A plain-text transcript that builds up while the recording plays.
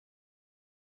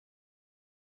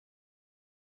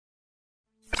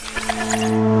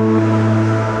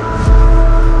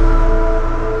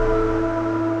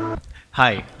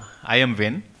Hi, I am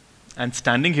Vin, and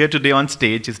standing here today on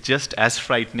stage is just as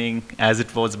frightening as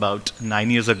it was about 9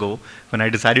 years ago when I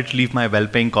decided to leave my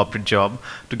well-paying corporate job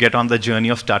to get on the journey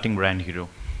of starting Brand Hero.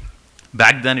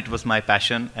 Back then, it was my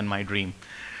passion and my dream.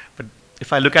 But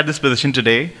if I look at this position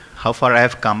today, how far I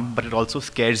have come, but it also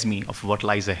scares me of what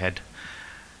lies ahead.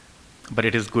 But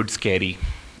it is good scary.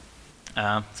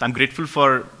 So I'm grateful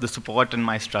for the support in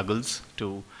my struggles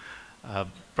to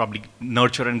probably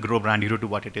nurture and grow Brand Hero to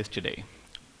what it is today.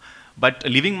 But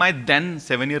leaving my then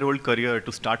 7-year-old career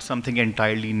to start something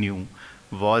entirely new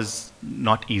was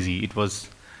not easy. It was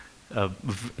a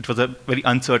very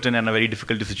uncertain and a very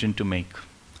difficult decision to make,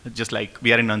 just like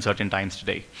we are in uncertain times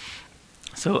today.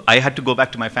 So I had to go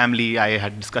back to my family. I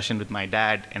had discussion with my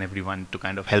dad and everyone to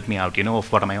kind of help me out,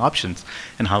 of what are my options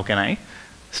and how can I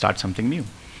start something new.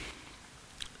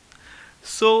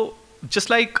 So just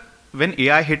like when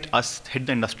AI hit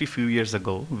the industry a few years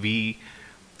ago,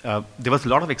 there was a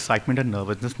lot of excitement and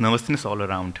nervousness all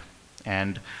around.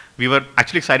 And we were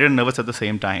actually excited and nervous at the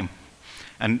same time.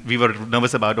 And we were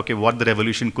nervous about, okay, what the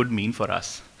revolution could mean for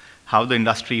us, how the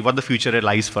industry, what the future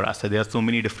lies for us. So there are so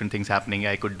many different things happening.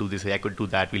 I could do this, I could do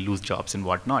that, we'll lose jobs and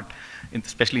whatnot,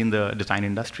 especially in the design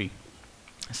industry.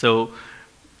 So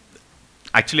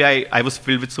actually, I was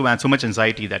filled with so much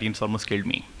anxiety that it almost killed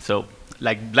me. So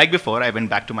like before, I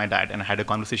went back to my dad and I had a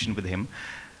conversation with him,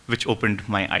 which opened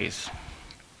my eyes.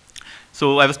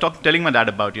 So I was telling my dad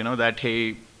about, that,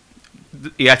 hey,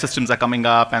 the AI systems are coming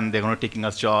up and they're going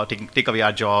to take away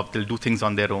our job, they'll do things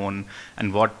on their own,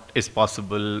 and what is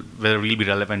possible, whether we'll be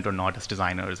relevant or not as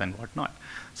designers and whatnot.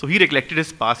 So he recollected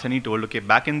his past and he told, okay,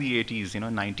 back in the 80s,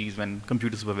 90s, when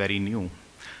computers were very new.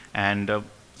 And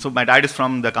so my dad is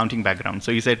from the accounting background.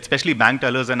 So he said, especially bank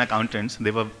tellers and accountants,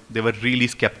 they were really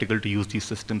skeptical to use these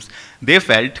systems. They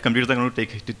felt computers are going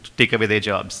to take away their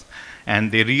jobs.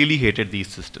 And they really hated these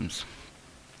systems.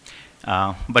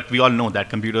 But we all know that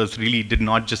computers really did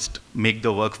not just make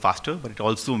the work faster, but it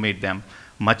also made them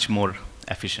much more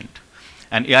efficient.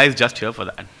 And AI is just here for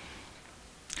that.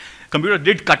 Computer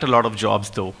did cut a lot of jobs,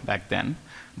 though, back then.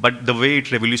 But the way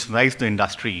it revolutionized the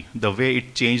industry, the way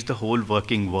it changed the whole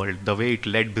working world, the way it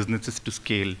led businesses to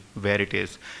scale where it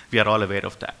is, we are all aware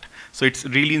of that. So it's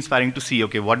really inspiring to see,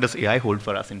 okay, what does AI hold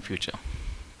for us in future?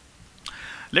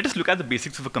 Let us look at the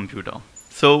basics of a computer.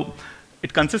 So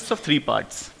it consists of 3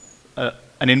 parts.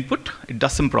 An input, it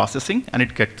does some processing, and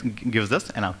it gives us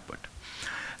an output.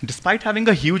 Despite having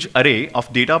a huge array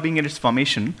of data being in its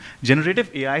formation,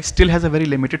 generative AI still has a very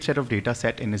limited set of data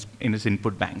set in its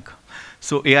input bank.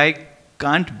 So AI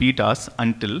can't beat us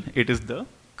until it is the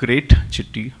great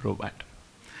Chitti robot.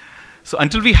 So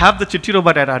until we have the Chitti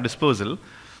robot at our disposal,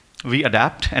 we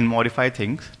adapt and modify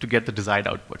things to get the desired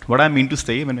output. What I mean to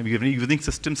say, when we're using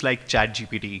systems like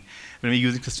ChatGPT, when we're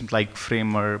using systems like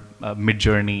Framer,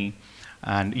 Midjourney,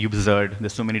 and Ubzerd,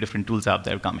 there's so many different tools out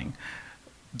there coming.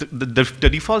 The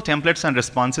default templates and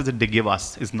responses that they give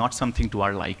us is not something to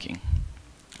our liking.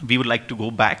 We would like to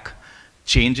go back,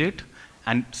 change it,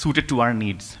 and suit it to our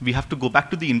needs. We have to go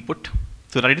back to the input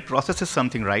so that it processes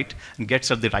something right and gets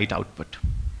us the right output.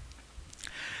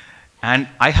 And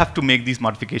I have to make these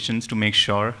modifications to make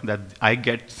sure that I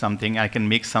get something, I can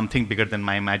make something bigger than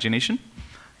my imagination,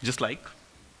 just like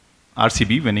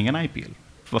RCB winning an IPL.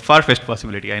 A far-fetched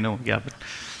possibility, I know, yeah. But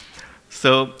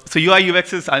so UI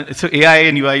UX is, so AI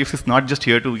and UI UX is not just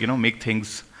here to make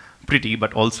things pretty,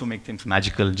 but also make things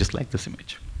magical, just like this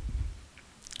image.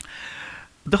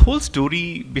 The whole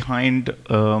story behind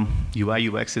UI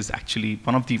UX is actually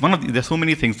there's so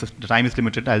many things. The time is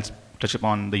limited. I'll touch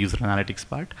upon the user analytics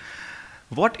part.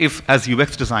 What if, as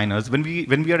UX designers, when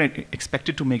we are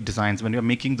expected to make designs, when we are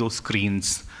making those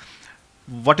screens,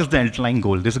 what is the underlying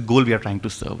goal? There's a goal we are trying to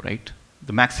serve, right?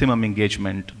 The maximum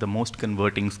engagement, the most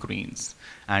converting screens,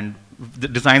 and the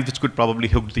designs which could probably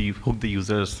hook the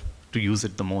users to use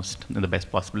it the most in the best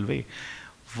possible way.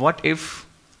 What if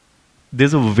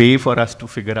there's a way for us to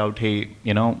figure out, hey,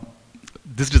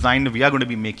 this design we are going to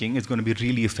be making is going to be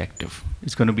really effective.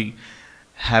 It's going to be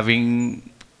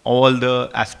having all the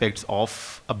aspects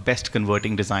of a best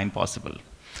converting design possible.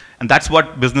 And that's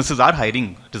what businesses are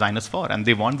hiring designers for, and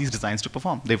they want these designs to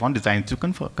perform. They want designs to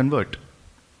convert.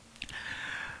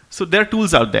 So there are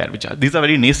tools out there, these are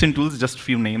very nascent tools, just a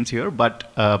few names here,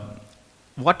 but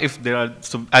what if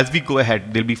so as we go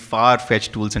ahead, there'll be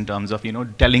far-fetched tools in terms of,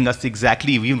 telling us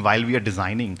exactly, even while we are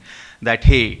designing, that,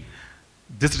 hey,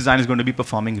 this design is going to be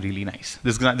performing really nice.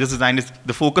 This design is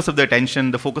the focus of the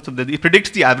attention, it predicts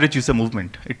the average user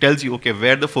movement. It tells you, okay,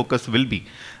 where the focus will be,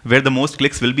 where the most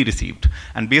clicks will be received.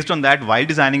 And based on that, while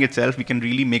designing itself, we can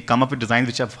really come up with designs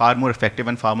which are far more effective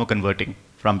and far more converting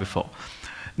from before.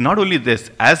 Not only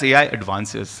this, as AI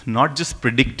advances, not just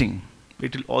predicting,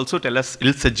 it will also tell us, it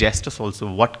will suggest us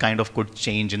also what kind of could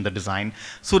change in the design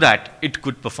so that it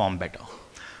could perform better.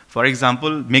 For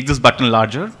example, make this button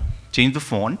larger, change the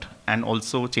font, and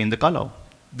also change the color.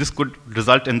 This could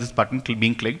result in this button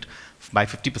being clicked by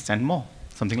 50% more,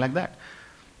 something like that.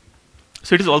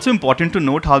 So it is also important to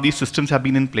note how these systems have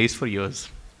been in place for years,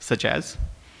 such as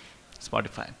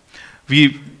Spotify.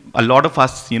 A lot of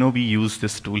us, we use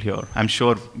this tool here. I'm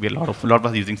sure a lot of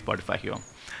us using Spotify here.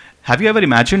 Have you ever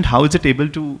imagined how is it able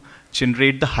to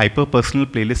generate the hyper-personal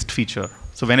playlist feature?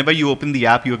 So whenever you open the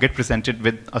app, you get presented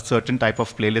with a certain type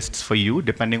of playlists for you,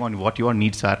 depending on what your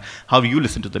needs are, how you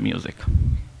listen to the music.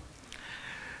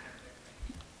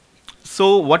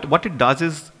 So what it does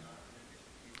is,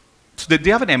 so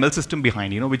they have an ML system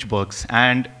behind, which works.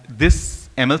 And this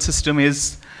ML system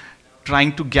is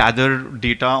trying to gather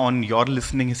data on your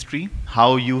listening history,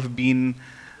 how you've been,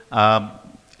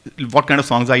 what kind of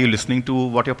songs are you listening to,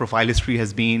 what your profile history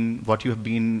has been, what you have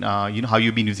been, how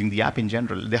you've been using the app in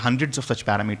general. There are hundreds of such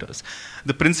parameters.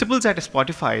 The principals at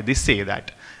Spotify, they say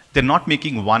that they're not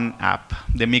making one app.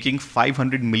 They're making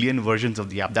 500 million versions of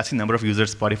the app. That's the number of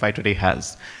users Spotify today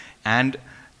has. And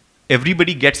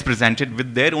everybody gets presented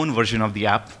with their own version of the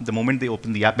app the moment they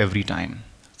open the app every time.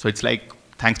 So it's like,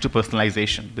 thanks to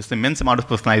personalization. This immense amount of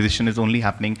personalization is only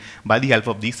happening by the help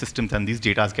of these systems, and these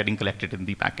data is getting collected in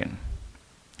the backend.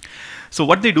 So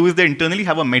what they do is they internally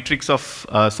have a matrix of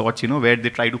sorts, where they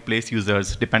try to place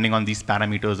users depending on these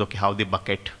parameters, okay, how they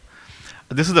bucket.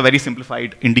 This is a very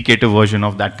simplified indicator version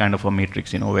of that kind of a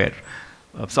matrix, where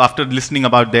so after learning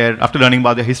about their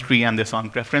history and their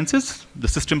song preferences, the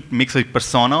system makes a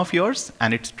persona of yours,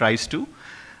 and it tries to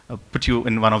put you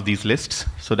in one of these lists.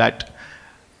 So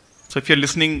if you're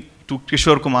listening to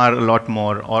Kishore Kumar a lot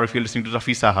more, or if you're listening to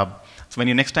Rafi Sahab, so when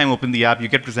you next time open the app, you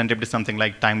get presented with something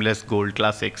like Timeless Gold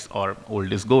Classics or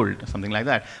Old is Gold, something like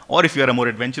that. Or if you're a more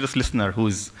adventurous listener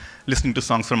who's listening to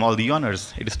songs from all the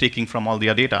genres, it is taking from all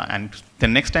the data. And the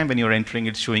next time when you're entering,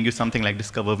 it's showing you something like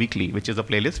Discover Weekly, which is a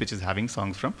playlist which is having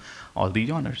songs from all the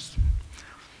genres.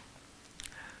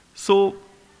 So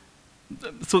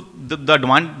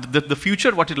the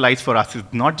future, what it lies for us is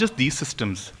not just these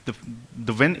systems.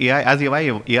 When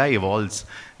AI evolves,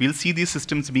 we'll see these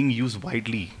systems being used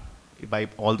widely by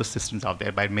all the systems out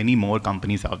there, by many more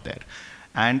companies out there.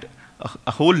 And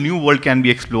a whole new world can be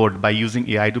explored by using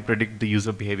AI to predict the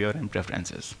user behavior and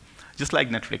preferences. Just like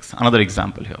Netflix, another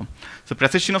example here. So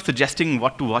precision of suggesting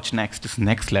what to watch next is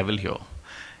next level here.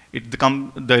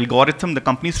 The algorithm, the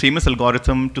company's famous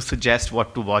algorithm to suggest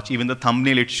what to watch, even the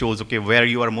thumbnail it shows, okay, where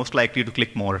you are most likely to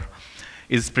click more,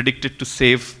 is predicted to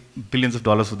save billions of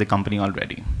dollars for the company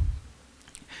already.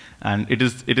 And it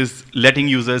is letting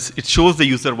users, it shows the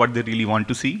user what they really want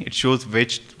to see. It shows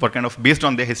what kind of, based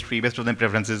on their history, based on their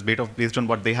preferences, based on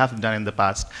what they have done in the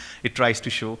past, it tries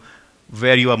to show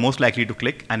where you are most likely to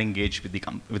click and engage with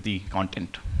the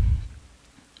content.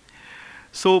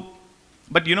 So,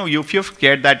 but if you're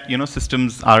scared that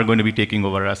systems are going to be taking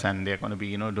over us and they're going to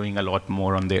be doing a lot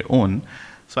more on their own,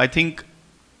 so I think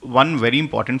one very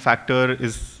important factor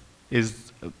is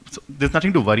so there's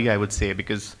nothing to worry, I would say,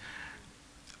 because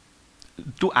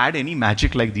to add any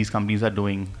magic like these companies are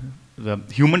doing, the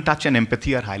human touch and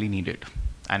empathy are highly needed,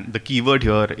 and the keyword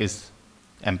here is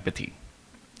empathy.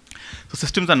 So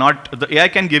systems are not, the AI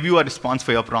can give you a response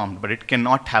for your prompt, but it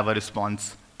cannot have a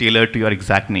response tailored to your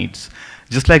exact needs.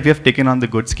 Just like we have taken on the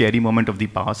good, scary moment of the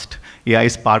past, AI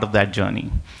is part of that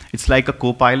journey. It's like a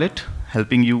co-pilot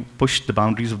helping you push the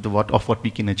boundaries of what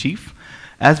we can achieve.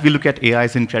 As we look at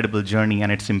AI's incredible journey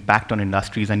and its impact on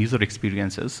industries and user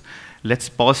experiences, let's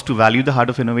pause to value the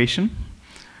heart of innovation.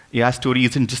 AI's story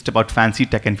isn't just about fancy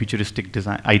tech and futuristic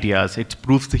design ideas. It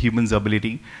proves the human's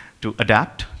ability to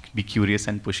adapt, be curious,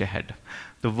 and push ahead.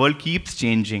 The world keeps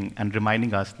changing and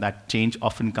reminding us that change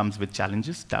often comes with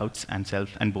challenges, doubts,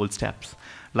 and bold steps.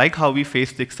 Like how we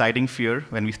faced the exciting fear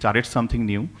when we started something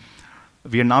new,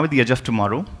 we are now at the edge of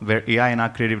tomorrow, where AI and our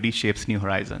creativity shapes new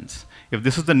horizons. If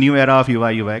this is the new era of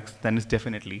UI UX, then it's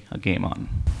definitely a game on.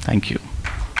 Thank you.